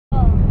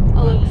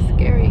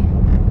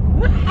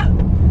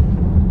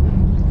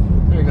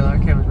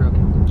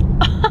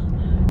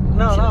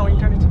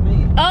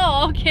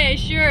Okay,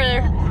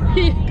 sure.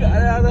 Got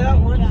out of that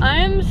one.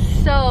 I'm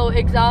so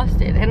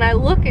exhausted, and I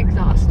look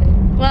exhausted.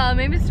 Well,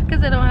 maybe it's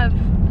because I don't have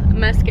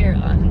mascara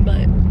on,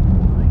 but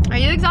are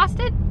you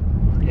exhausted?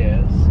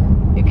 Yes.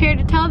 You care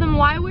to tell them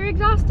why we're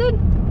exhausted?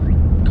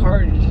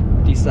 Cardi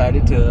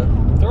decided to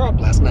throw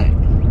up last night.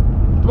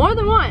 More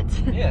than once.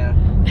 Yeah.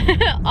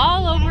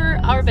 All over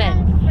our bed.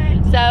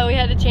 So we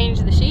had to change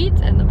the sheets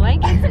and the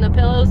blankets and the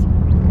pillows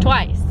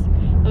twice.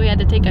 We had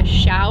to take a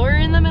shower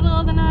in the middle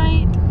of the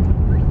night.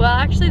 Well,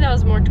 actually that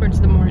was more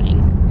towards the morning.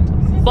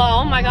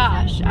 But oh my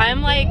gosh,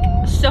 I'm like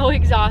so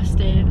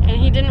exhausted, and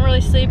he didn't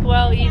really sleep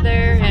well either,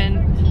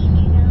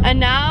 and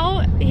now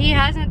he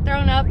hasn't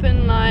thrown up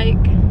in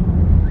like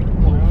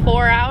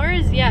 4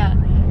 hours, yeah,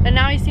 and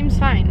now he seems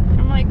fine.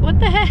 I'm like, what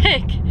the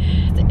heck?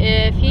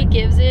 If he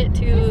gives it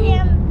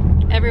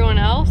to everyone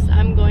else,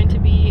 I'm going to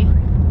be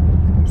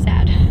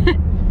sad.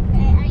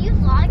 Are you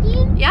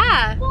vlogging?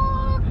 Yeah.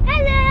 Oh,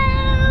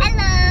 hello.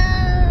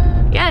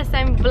 Hello. Yes,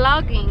 I'm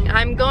vlogging.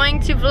 I'm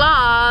going to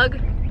vlog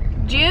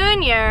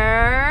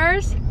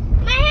Junior's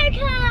My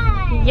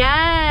haircut.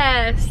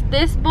 Yes,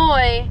 this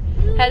boy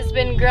has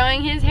been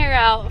growing his hair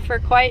out for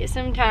quite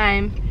some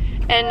time,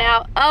 and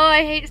now, oh,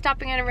 I hate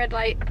stopping at a red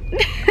light.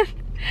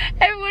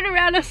 Everyone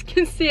around us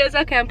can see us.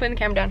 Okay, I'm putting the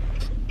camera down.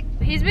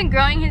 He's been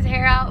growing his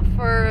hair out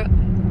for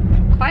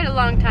quite a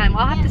long time.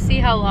 I'll have to see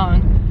how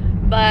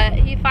long, but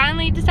he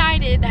finally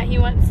decided that he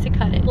wants to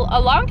cut it. A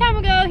long time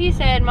ago, he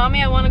said,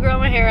 "Mommy, I want to grow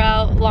my hair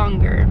out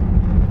longer."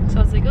 So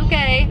I was like,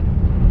 okay.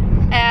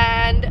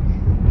 And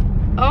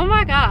oh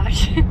my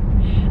gosh,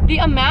 the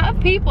amount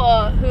of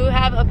people who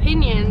have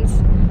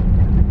opinions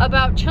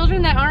about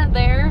children that aren't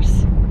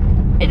theirs,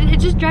 it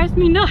just drives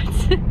me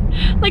nuts.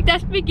 Like,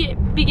 that's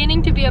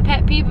beginning to be a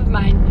pet peeve of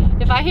mine.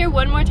 If I hear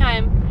one more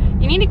time,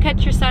 you need to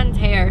cut your son's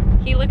hair,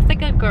 he looks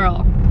like a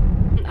girl.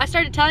 I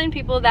started telling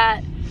people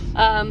that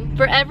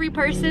for every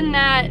person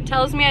that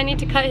tells me I need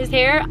to cut his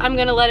hair, I'm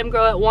gonna let him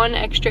grow it 1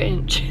 extra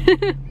inch.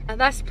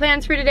 That's the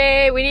plans for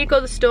today. We need to go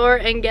to the store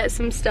and get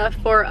some stuff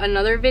for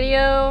another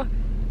video,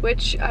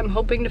 which I'm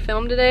hoping to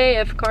film today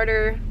if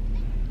Carter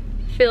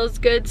feels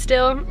good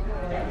still.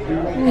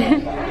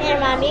 Here,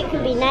 Mommy, it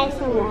could be nice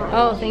and warm.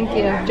 Oh, thank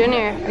you.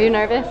 Junior, are you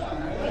nervous?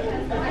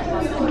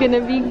 It's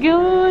gonna be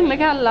good. Look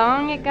how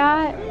long it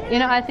got. You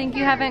know, I think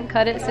you haven't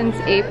cut it since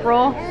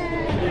April,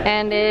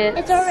 and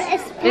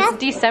it's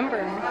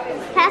December.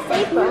 Past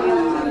April.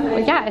 Well,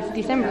 yeah, it's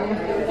December.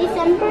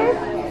 December?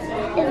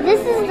 This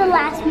is the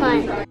last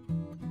month.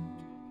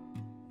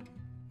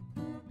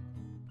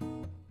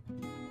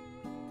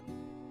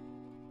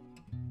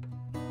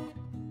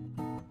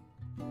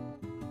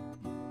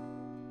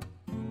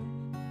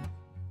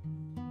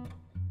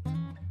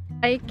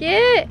 Like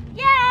it?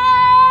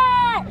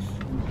 Yes!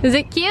 Is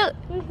it cute?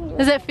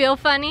 Does it feel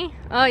funny?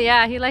 Oh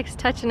yeah, he likes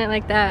touching it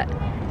like that.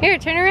 Here,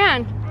 turn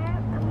around.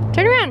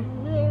 Turn around.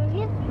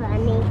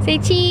 Funny. Say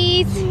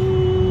cheese.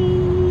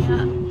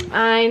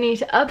 I need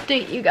to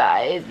update you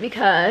guys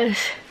because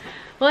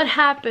what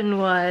happened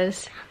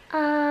was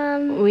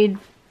we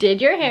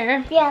did your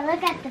hair. Yeah,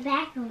 look at the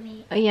back of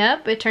it.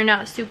 Yep, it turned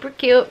out super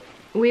cute.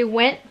 We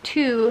went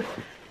to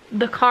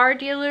the car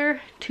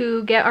dealer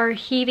to get our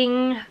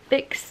heating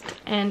fixed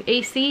and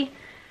AC.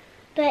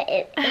 But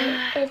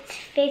it's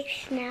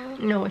fixed now.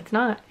 No, it's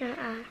not.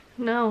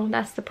 No,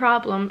 that's the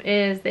problem,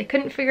 is they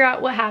couldn't figure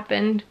out what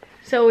happened.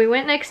 So we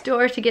went next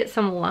door to get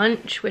some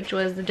lunch, which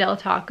was the Del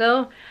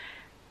Taco.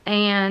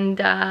 And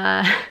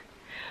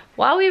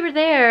while we were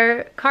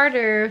there,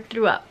 Carter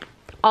threw up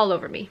all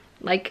over me.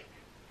 Like,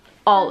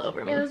 all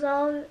over me. It was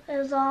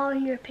all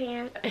in your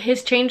pants.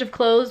 His change of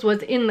clothes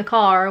was in the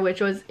car, which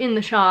was in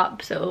the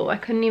shop, so I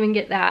couldn't even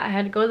get that. I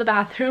had to go to the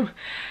bathroom,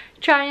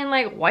 try and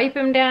like wipe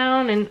him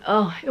down, and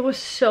oh, it was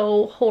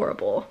so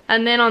horrible.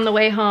 And then on the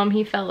way home,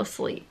 he fell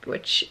asleep,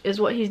 which is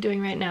what he's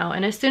doing right now.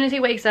 And as soon as he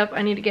wakes up,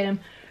 I need to get him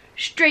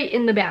straight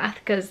in the bath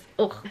because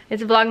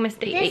it's Vlogmas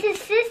day 8.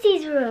 This is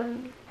Sissy's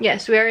room.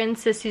 Yes, we are in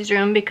Sissy's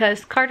room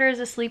because Carter is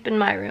asleep in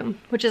my room,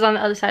 which is on the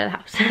other side of the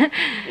house.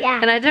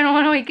 Yeah. And I didn't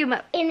want to wake him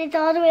up. And it's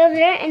all the way over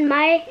there, and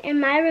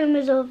my room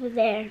is over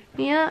there.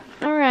 Yeah,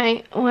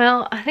 alright.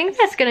 Well, I think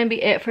that's gonna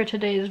be it for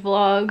today's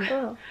vlog.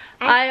 Oh.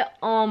 I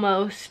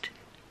almost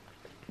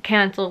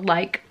canceled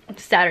like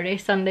Saturday,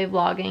 Sunday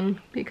vlogging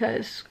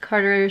because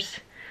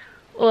Carter's,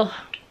 ugh.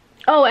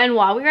 Oh, and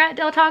while we were at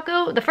Del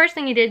Taco, the first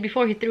thing he did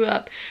before he threw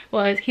up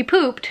was he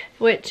pooped,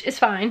 which is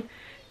fine.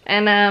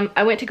 And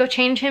I went to go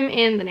change him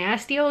in the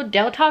nasty old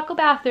Del Taco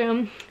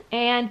bathroom,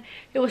 and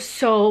it was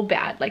so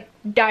bad, like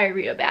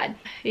diarrhea bad.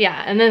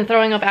 Yeah, and then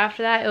throwing up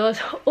after that, it was,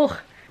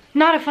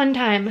 not a fun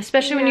time,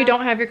 especially when you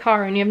don't have your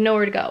car and you have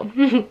nowhere to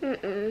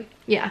go.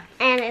 Yeah.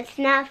 And it's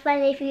not fun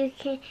if you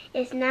can.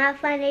 It's not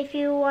fun if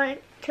you want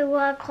to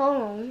walk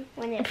home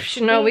when it's.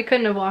 No, we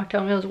couldn't have walked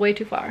home. It was way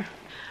too far.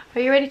 Are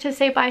you ready to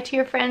say bye to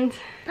your friends?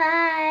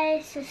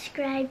 Bye.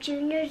 Subscribe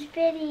Junior's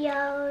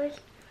videos.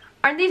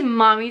 Aren't these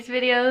mommy's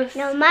videos?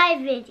 No, my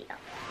video.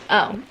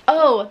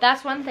 Oh,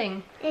 that's one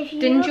thing.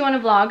 Didn't you want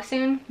to vlog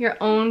soon? Your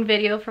own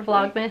video for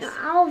Vlogmas?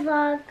 I'll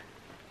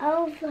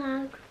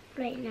vlog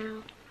right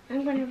now.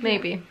 I'm gonna vlog.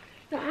 Maybe.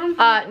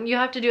 You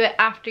have to do it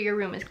after your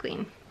room is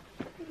clean.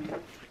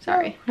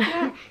 Sorry.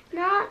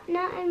 Not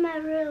in my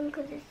room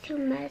because it's too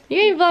messy. You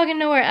ain't vlogging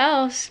nowhere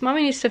else.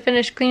 Mommy needs to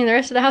finish cleaning the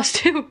rest of the house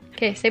too.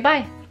 Okay, say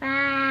bye. Bye.